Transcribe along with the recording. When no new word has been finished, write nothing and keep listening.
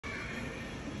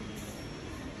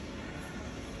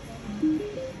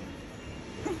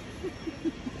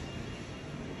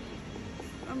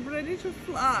ready to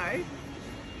fly.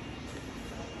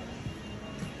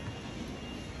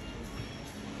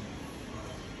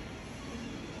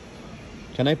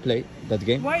 Can I play that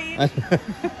game? Why?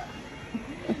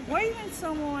 Why when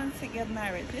someone wants to get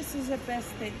married? This is the best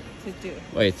thing to do.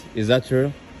 Wait, is that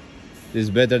true? This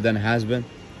is better than husband?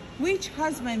 Which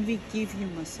husband will give you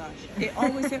massage? They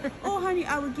always say, "Oh, honey,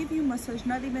 I will give you massage.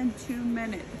 Not even 2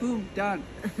 minutes. Boom, done."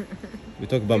 We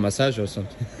talk about massage or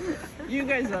something. You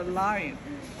guys are lying.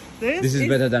 This is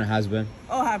better than husband.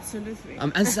 Oh, absolutely.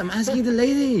 I'm asking the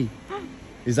lady.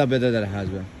 Is that better than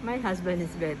husband? My husband is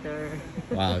better.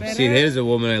 Wow. Better? See, here's a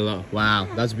woman I love. Wow,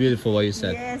 that's beautiful what you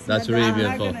said. Yes, that's but really I'm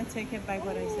beautiful. not gonna take it back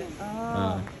what I said.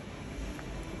 Oh,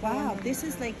 wow. This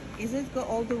is like, is it go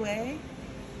all the way?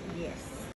 Yes.